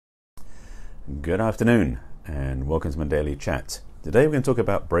Good afternoon and welcome to my daily chat. Today we're going to talk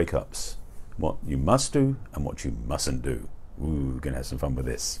about breakups, what you must do and what you mustn't do. Ooh, we're going to have some fun with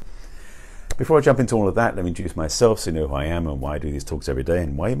this. Before I jump into all of that, let me introduce myself so you know who I am and why I do these talks every day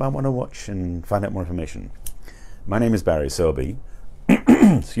and why you might want to watch and find out more information. My name is Barry Selby.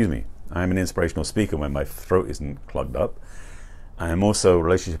 Excuse me. I'm an inspirational speaker when my throat isn't clogged up. I am also a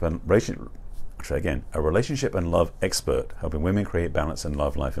relationship and love expert, helping women create balance in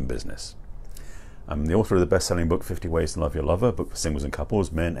love, life and business. I'm the author of the best-selling book, 50 Ways to Love Your Lover, book for singles and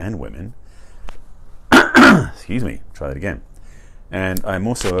couples, men and women. Excuse me, try that again. And I'm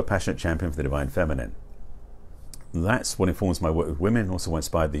also a passionate champion for the divine feminine. That's what informs my work with women, also what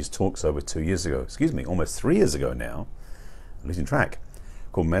inspired these talks over 2 years ago, almost 3 years ago now, losing track,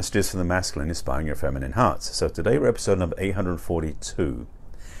 called Messages from the Masculine, Inspiring Your Feminine Hearts. So today we're episode number 842,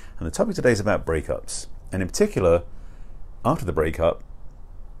 and the topic today is about breakups, and in particular, after the breakup,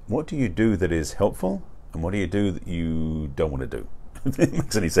 what do you do that is helpful and what do you do that you don't want to do? If it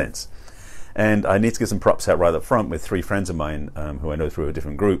makes any sense. And I need to get some props out right up front with 3 friends of mine who I know through a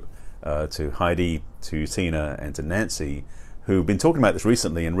different group, to Heidi, to Tina and to Nancy, who've been talking about this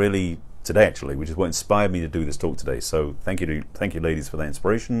recently and really today actually, which is what inspired me to do this talk today. So thank you ladies for that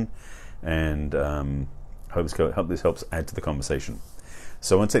inspiration, and hope this helps add to the conversation.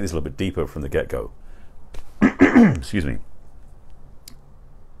 So I want to take this a little bit deeper from the get-go. Excuse me.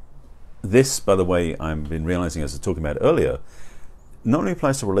 This, by the way, I've been realizing as I was talking about earlier, not only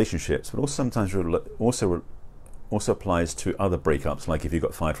applies to relationships, but also sometimes also applies to other breakups, like if you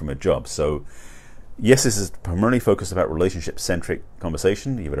got fired from a job. So yes, this is primarily focused about relationship-centric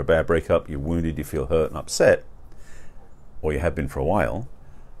conversation. You've had a bad breakup, you're wounded, you feel hurt and upset, or you have been for a while.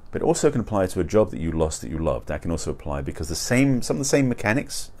 But it also can apply to a job that you lost that you loved. That can also apply because some of the same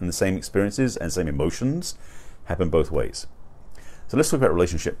mechanics and the same experiences and same emotions happen both ways. So let's talk about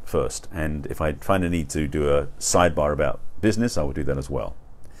relationship first, and if I find a need to do a sidebar about business, I will do that as well.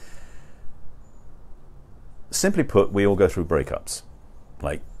 Simply put, we all go through breakups.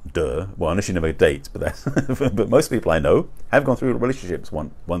 Like, duh. Well, unless you never date, but most people I know have gone through relationships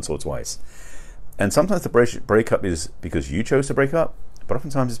once or twice. And sometimes the breakup is because you chose to break up, but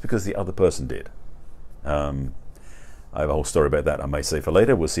oftentimes it's because the other person did. I have a whole story about that I may say for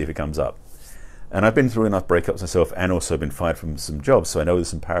later. We'll see if it comes up. And I've been through enough breakups myself and also been fired from some jobs, so I know there's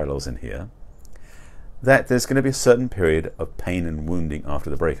some parallels in here, that there's going to be a certain period of pain and wounding after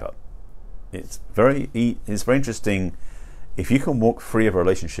the breakup. It's very interesting. If you can walk free of a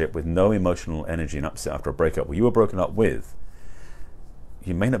relationship with no emotional energy and upset after a breakup where you were broken up with,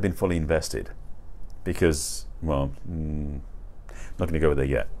 you may not have been fully invested because, well, I'm not going to go there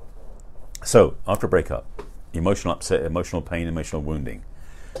yet. So, after a breakup, emotional upset, emotional pain, emotional wounding.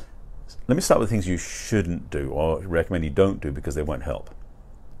 Let me start with things you shouldn't do or recommend you don't do because they won't help.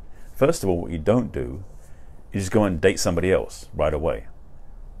 First of all, what you don't do is just go and date somebody else right away.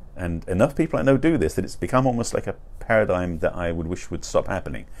 And enough people I know do this that it's become almost like a paradigm that I would wish would stop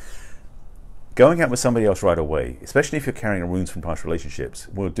happening. Going out with somebody else right away, especially if you're carrying wounds from past relationships,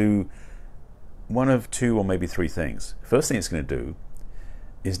 will do one of 2 or maybe 3 things. First thing it's going to do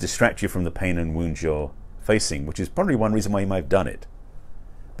is distract you from the pain and wounds you're facing, which is probably one reason why you might have done it.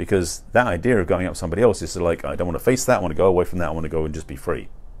 Because that idea of going out with somebody else is like, I don't want to face that, I want to go away from that, I want to go and just be free.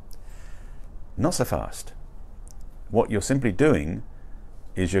 Not so fast. What you're simply doing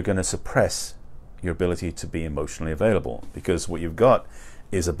is you're going to suppress your ability to be emotionally available, because what you've got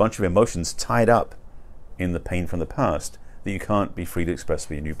is a bunch of emotions tied up in the pain from the past that you can't be free to express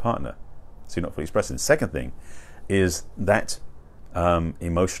for your new partner. So you're not fully expressing. The second thing is that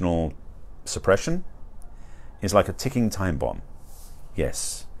emotional suppression is like a ticking time bomb.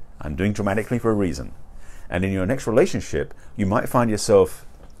 Yes, I'm doing dramatically for a reason. And in your next relationship, you might find yourself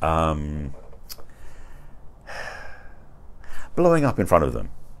blowing up in front of them.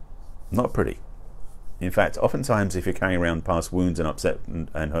 Not pretty. In fact, oftentimes if you're carrying around past wounds and upset and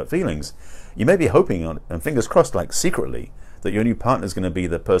hurt feelings, you may be hoping, and fingers crossed, like secretly, that your new partner is going to be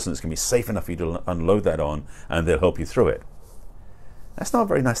the person that's going to be safe enough for you to unload that on, and they'll help you through it. That's not a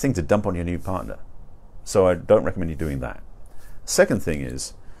very nice thing to dump on your new partner. So I don't recommend you doing that. Second thing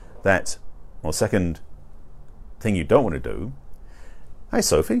is that, well, second thing you don't want to do, hi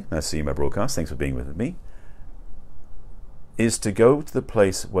Sophie, nice to see you in my broadcast, thanks for being with me, is to go to the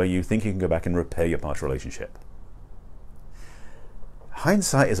place where you think you can go back and repair your past relationship.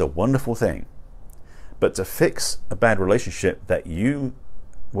 Hindsight is a wonderful thing, but to fix a bad relationship that you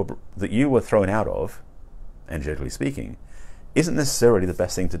were thrown out of, energetically speaking, isn't necessarily the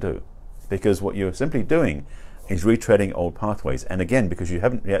best thing to do, because what you're simply doing is retreading old pathways. And again, because you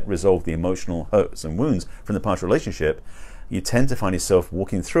haven't yet resolved the emotional hurts and wounds from the past relationship, you tend to find yourself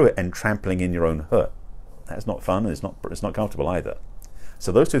walking through it and trampling in your own hurt. That's not fun, and it's not comfortable either.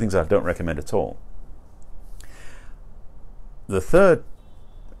 So those two things I don't recommend at all. The third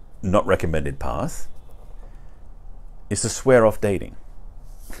not recommended path is to swear off dating.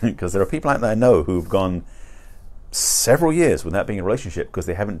 Because there are people out there I know who've gone several years without being in a relationship because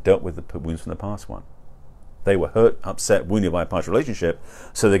they haven't dealt with the wounds from the past one. They were hurt, upset, wounded by a past relationship,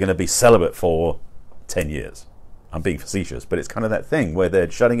 so they're going to be celibate for 10 years. I'm being facetious, but it's kind of that thing where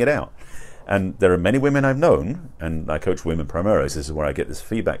they're shutting it out. And there are many women I've known, and I coach women primarily, so this is where I get this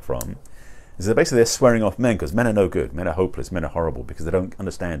feedback from, is that basically they're swearing off men because men are no good, men are hopeless, men are horrible because they don't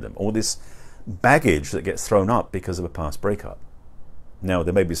understand them. All this baggage that gets thrown up because of a past breakup. Now,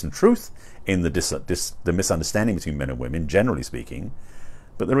 there may be some truth in the misunderstanding between men and women, generally speaking,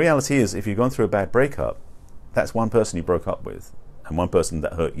 but the reality is if you've gone through a bad breakup, that's one person you broke up with and one person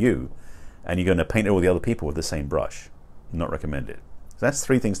that hurt you, and you're going to paint all the other people with the same brush. Not recommended. So that's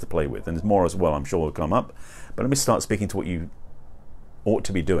 3 things to play with, and there's more as well I'm sure will come up, but let me start speaking to what you ought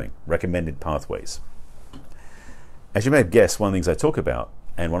to be doing, recommended pathways. As you may have guessed, one of the things I talk about,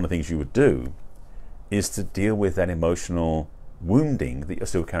 and one of the things you would do, is to deal with that emotional wounding that you're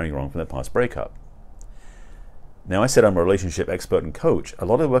still carrying on from the past breakup. Now, I said I'm a relationship expert and coach. A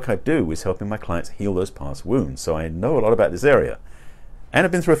lot of the work I do is helping my clients heal those past wounds, so I know a lot about this area. And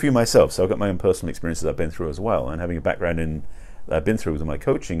I've been through a few myself, so I've got my own personal experiences I've been through as well, and having a background in that I've been through with my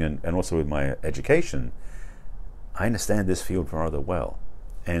coaching and also with my education, I understand this field rather well.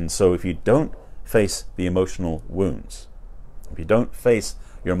 And so if you don't face the emotional wounds, if you don't face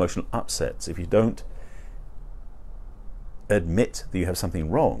your emotional upsets, if you don't admit that you have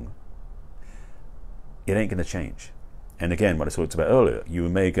something wrong, it ain't going to change. And again, what I talked about earlier, you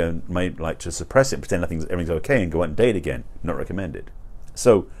may like to suppress it, pretend everything's okay and go out and date again. Not recommended.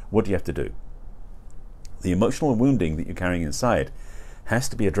 So what do you have to do? The emotional wounding that you're carrying inside has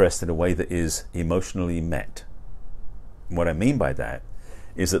to be addressed in a way that is emotionally met. And what I mean by that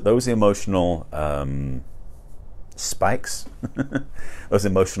is that those emotional spikes, those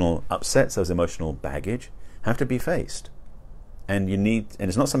emotional upsets, those emotional baggage have to be faced. And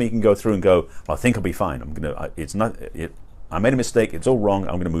it's not something you can go through and go, well, I think I'll be fine. I made a mistake. It's all wrong.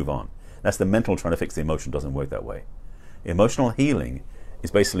 I'm going to move on. That's the mental trying to fix the emotion. Doesn't work that way. Emotional healing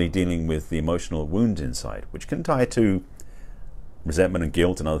is basically dealing with the emotional wounds inside, which can tie to resentment and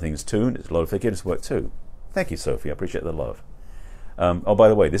guilt and other things too. And it's a lot of forgiveness work too. Thank you, Sophie. I appreciate the love. Oh, by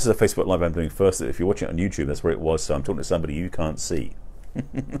the way, this is a Facebook Live I'm doing first. If you're watching it on YouTube, that's where it was. So I'm talking to somebody you can't see. You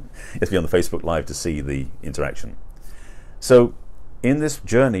have to be on the Facebook Live to see the interaction. So in this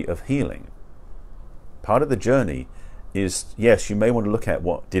journey of healing, part of the journey is, yes, you may want to look at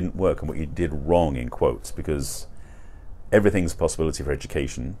what didn't work and what you did wrong, in quotes, because everything's a possibility for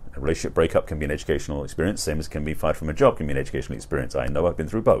education. A relationship breakup can be an educational experience, same as can be fired from a job can be an educational experience. I know I've been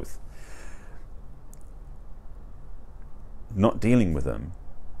through both. Not dealing with them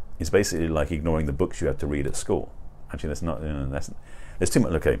is basically like ignoring the books you have to read at school. Actually, that's not, there's too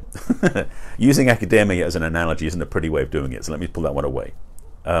much, okay. Using academia as an analogy isn't a pretty way of doing it, so let me pull that one away.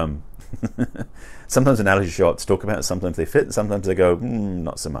 Sometimes analogies show up to talk about it, sometimes they fit, sometimes they go,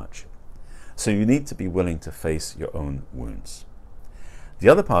 not so much. So you need to be willing to face your own wounds. The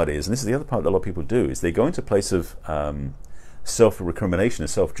other part is, and this is the other part that a lot of people do, is they go into a place of self-recrimination and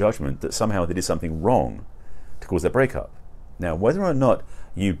self-judgment that somehow they did something wrong to cause their breakup. Now, whether or not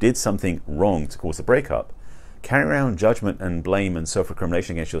you did something wrong to cause the breakup, carrying around judgment and blame and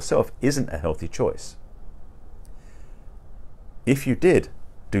self-recrimination against yourself isn't a healthy choice. If you did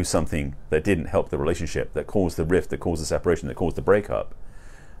do something that didn't help the relationship, that caused the rift, that caused the separation, that caused the breakup,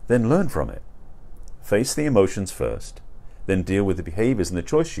 then learn from it. Face the emotions first, then deal with the behaviors and the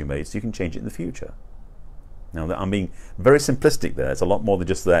choices you made so you can change it in the future. Now, I'm being very simplistic there. It's a lot more than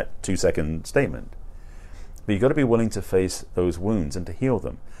just that 2-second statement. But you've got to be willing to face those wounds and to heal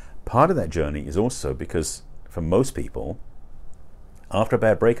them. Part of that journey is also because for most people, after a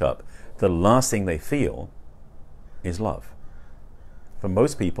bad breakup, the last thing they feel is love. For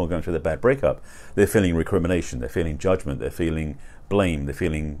most people going through the bad breakup, they're feeling recrimination, they're feeling judgment, they're feeling blame, they're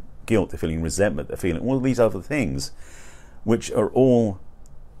feeling guilt, they're feeling resentment, they're feeling all these other things, which are all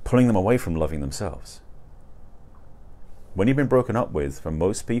pulling them away from loving themselves. When you've been broken up with, for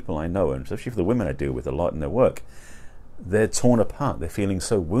most people I know, and especially for the women I deal with a lot in their work, they're torn apart, they're feeling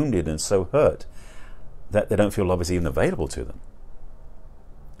so wounded and so hurt that they don't feel love is even available to them.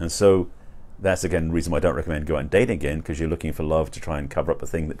 And so that's again the reason why I don't recommend go out and date again, because you're looking for love to try and cover up a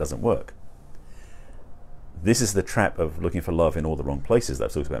thing that doesn't work. This is the trap of looking for love in all the wrong places that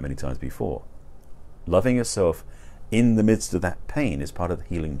I've talked about many times before. Loving yourself in the midst of that pain is part of the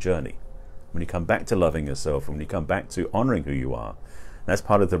healing journey. when you come back to loving yourself, when you come back to honoring who you are, that's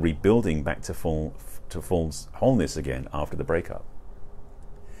part of the rebuilding back to full wholeness again after the breakup.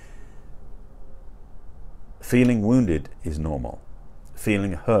 Feeling wounded is normal.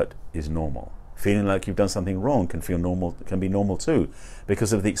 Feeling hurt is normal. Feeling like you've done something wrong can be normal too,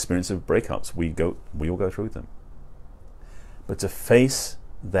 because of the experience of breakups. We all go through them. But to face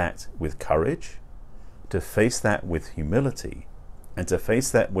that with courage, to face that with humility, and to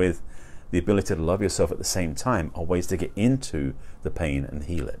face that with the ability to love yourself at the same time are ways to get into the pain and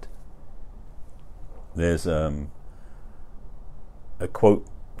heal it. There's a quote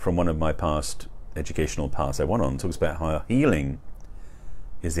from one of my past educational paths I went on, talks about how healing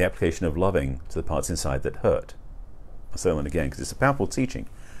is the application of loving to the parts inside that hurt. I'll say that one again because it's a powerful teaching.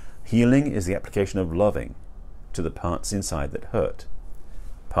 Healing is the application of loving to the parts inside that hurt.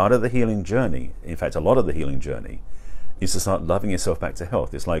 Part of the healing journey, in fact a lot of the healing journey, is to start loving yourself back to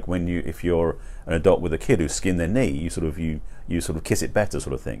health. It's like if you're an adult with a kid who's skinned their knee, you sort of kiss it better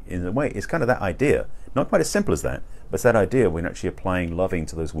sort of thing. In a way, it's kind of that idea. Not quite as simple as that, but it's that idea when you're actually applying loving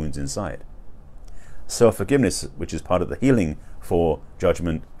to those wounds inside. Self-forgiveness, which is part of the healing for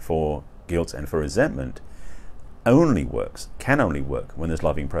judgment, for guilt, and for resentment, can only work when there's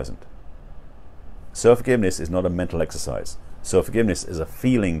loving present. Self-forgiveness is not a mental exercise. Self-forgiveness is a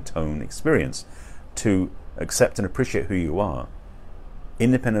feeling tone experience to accept and appreciate who you are,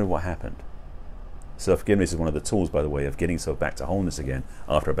 independent of what happened. Self-forgiveness is one of the tools, by the way, of getting yourself back to wholeness again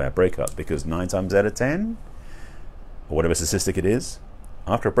after a bad breakup, because 9 times out of 10, or whatever statistic it is,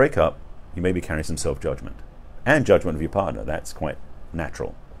 after a breakup, you may be carrying some self-judgment and judgment of your partner. That's quite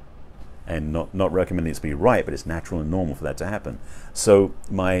natural, and not recommending it to be right, but it's natural and normal for that to happen. So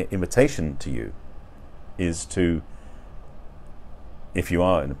my invitation to you is to, if you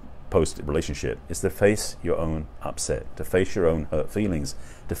are in a post-relationship, is to face your own upset, to face your own hurt feelings,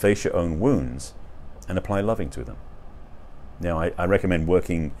 to face your own wounds, and apply loving to them. Now, I recommend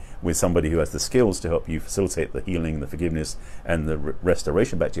working with somebody who has the skills to help you facilitate the healing, the forgiveness, and the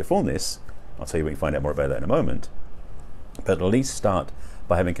restoration back to your fullness. I'll tell you when you find out more about that in a moment. But at least start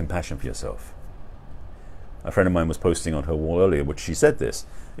by having compassion for yourself. A friend of mine was posting on her wall earlier, which she said this,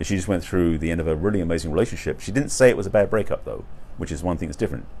 is she just went through the end of a really amazing relationship. She didn't say it was a bad breakup, though, which is one thing that's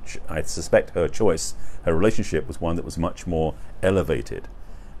different. I suspect her choice, her relationship, was one that was much more elevated.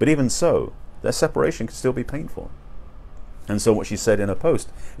 But even so, their separation could still be painful. And so what she said in her post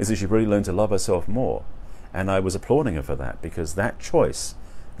is that she really learned to love herself more. And I was applauding her for that, because that choice,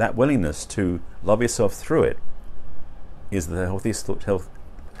 that willingness to love yourself through it, is the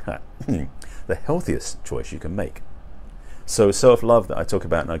healthiest choice you can make. So self-love that I talk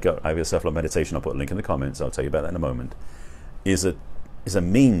about, and I have a self-love meditation, I'll put a link in the comments, I'll tell you about that in a moment, is a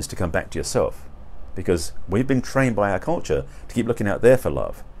means to come back to yourself. Because we've been trained by our culture to keep looking out there for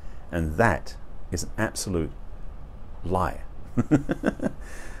love. And that is an absolute lie.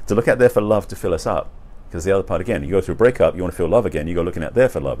 To look out there for love to fill us up. Because the other part, again, you go through a breakup, you want to feel love again, you go looking out there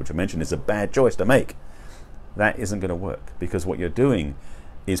for love, which I mentioned is a bad choice to make. That isn't going to work, because what you're doing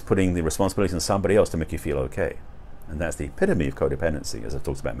is putting the responsibility on somebody else to make you feel okay. And that's the epitome of codependency, as I've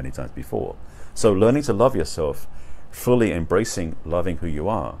talked about many times before. So learning to love yourself, fully embracing loving who you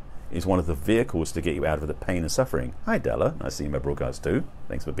are, is one of the vehicles to get you out of the pain and suffering. Hi Della, I see you in my broadcast too.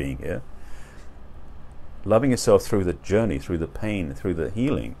 Thanks for being here. Loving yourself through the journey, through the pain, through the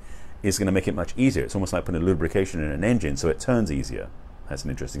healing, is going to make it much easier. It's almost like putting lubrication in an engine so it turns easier. That's an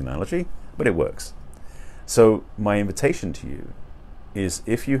interesting analogy, but it works. So my invitation to you is,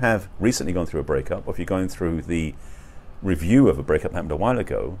 if you have recently gone through a breakup, or if you're going through the review of a breakup that happened a while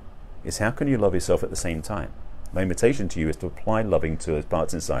ago, is how can you love yourself at the same time? My invitation to you is to apply loving to the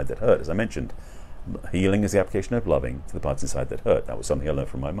parts inside that hurt. As I mentioned, healing is the application of loving to the parts inside that hurt. That was something I learned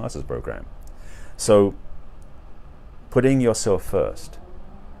from my master's program. So putting yourself first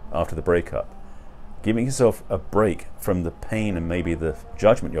after the breakup, giving yourself a break from the pain and maybe the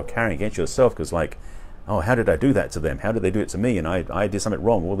judgment you're carrying against yourself, because like, oh, how did I do that to them? How did they do it to me? And I did something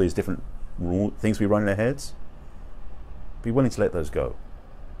wrong. All these different things we run in our heads. Be willing to let those go.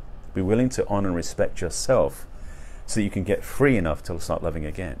 Be willing to honor and respect yourself so that you can get free enough to start loving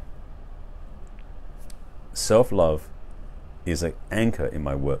again. Self-love is an anchor in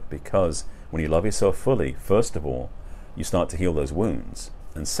my work, because when you love yourself fully, first of all, you start to heal those wounds.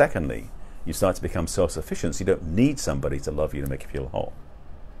 And secondly, you start to become self-sufficient, so you don't need somebody to love you to make you feel whole.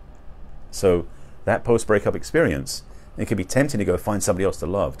 So that post-breakup experience, it can be tempting to go find somebody else to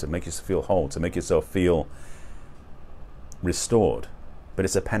love, to make yourself feel whole, to make yourself feel restored. But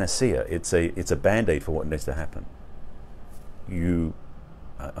it's a panacea. It's a band-aid for what needs to happen. I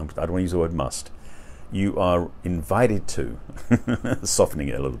don't want to use the word must. You are invited to, softening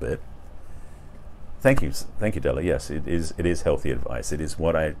it a little bit, Thank you, Della. Yes, it is healthy advice. It is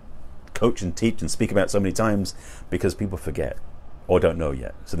what I coach and teach and speak about so many times because people forget or don't know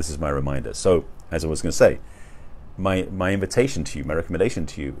yet. So this is my reminder. So as I was going to say, my invitation to you, my recommendation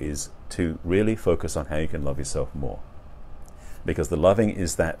to you is to really focus on how you can love yourself more. Because the loving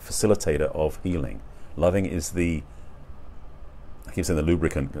is that facilitator of healing. Loving is I keep saying the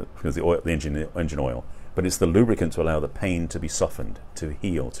lubricant because the engine oil, but it's the lubricant to allow the pain to be softened, to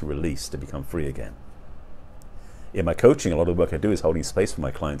heal, to release, to become free again. In my coaching, a lot of the work I do is holding space for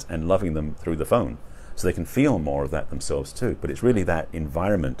my clients and loving them through the phone so they can feel more of that themselves too. But it's really that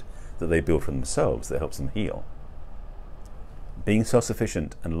environment that they build for themselves that helps them heal. Being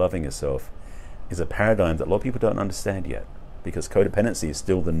self-sufficient and loving yourself is a paradigm that a lot of people don't understand yet because codependency is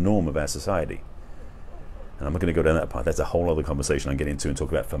still the norm of our society. And I'm not going to go down that path. That's a whole other conversation I can get into and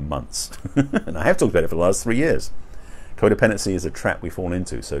talk about for months. And I have talked about it for the last 3 years. Codependency is a trap we fall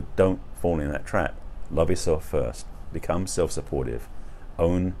into, so don't fall in that trap. Love yourself first. Become self-supportive.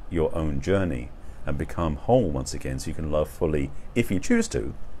 Own your own journey and become whole once again so you can love fully, if you choose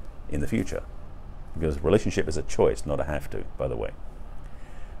to, in the future. Because relationship is a choice, not a have to, by the way.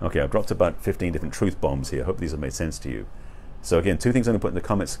 Okay, I've dropped about 15 different truth bombs here. I hope these have made sense to you. So again, 2 things I'm going to put in the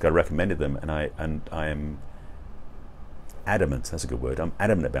comments because I recommended them, and I am adamant, that's a good word, I'm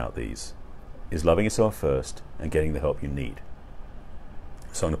adamant about these, is loving yourself first and getting the help you need.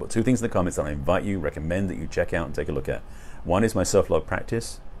 So I'm going to put 2 things in the comments that I invite you, recommend that you check out and take a look at. One is my self-love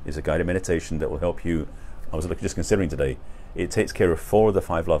practice. It's a guided meditation that will help you. I was just considering today, it takes care of 4 of the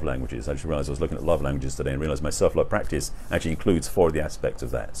 5 love languages. I just realized I was looking at love languages today and realized my self-love practice actually includes 4 of the aspects of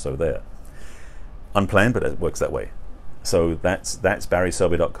that. So there. Unplanned, but it works that way. So that's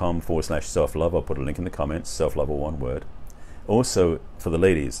barryselby.com/self-love. I'll put a link in the comments, self-love or one word. Also, for the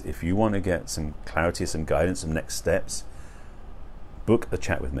ladies, if you want to get some clarity, some guidance, some next steps, book a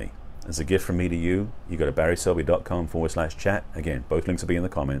chat with me. As a gift from me to you, you go to barryselby.com/chat. Again, both links will be in the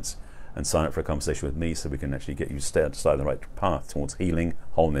comments, and sign up for a conversation with me so we can actually get you started on the right path towards healing,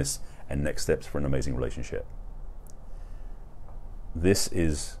 wholeness, and next steps for an amazing relationship. This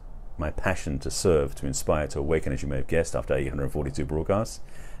is my passion to serve, to inspire, to awaken, as you may have guessed, after 842 broadcasts,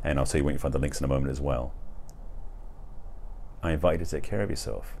 and I'll tell you when you find the links in a moment as well. I invite you to take care of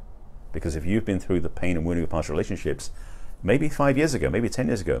yourself, because if you've been through the pain and wounding of past relationships, maybe 5 years ago, maybe 10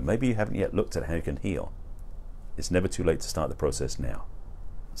 years ago, maybe you haven't yet looked at how you can heal. It's never too late to start the process now.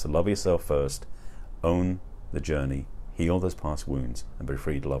 So love yourself first, own the journey, heal those past wounds, and be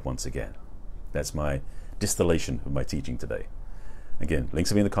free to love once again. That's my distillation of my teaching today. Again,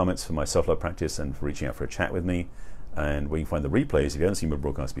 links will be in the comments for my self-love practice and for reaching out for a chat with me. And where you can find the replays, if you haven't seen my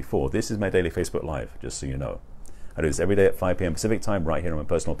broadcast before, this is my daily Facebook Live, just so you know. I do this every day at 5 p.m. Pacific time, right here on my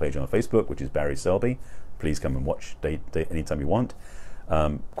personal page on Facebook, which is Barry Selby. Please come and watch anytime you want.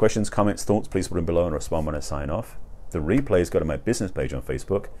 Questions, comments, thoughts, please put them below and respond when I sign off. The replays go to my business page on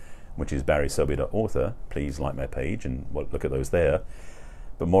Facebook, which is barryselby.author. Please like my page and look at those there.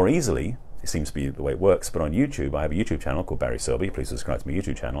 But more easily, it seems to be the way it works, but on YouTube, I have a YouTube channel called Barry Selby. Please subscribe to my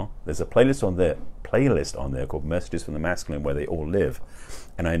YouTube channel. There's a playlist on there called Messages from the Masculine, where they all live.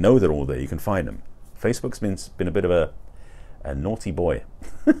 And I know they're all there. You can find them. Facebook's been a bit of a naughty boy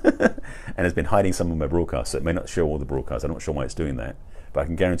and has been hiding some of my broadcasts, so it may not show all the broadcasts. I'm not sure why it's doing that, but I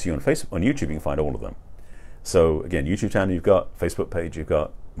can guarantee you on YouTube you can find all of them. So again, YouTube channel you've got, Facebook page you've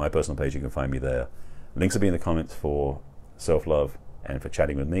got, my personal page, you can find me there. Links will be in the comments for self-love and for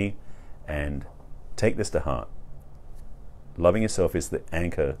chatting with me. And take this to heart. Loving yourself is the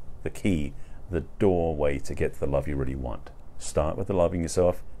anchor, the key, the doorway to get to the love you really want. Start with the loving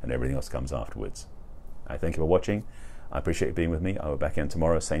yourself and everything else comes afterwards. I thank you for watching. I appreciate you being with me. I'll be back in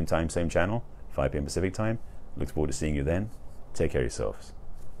tomorrow, same time, same channel, 5 p.m. Pacific time. Look forward to seeing you then. Take care of yourselves.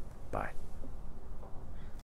 Bye.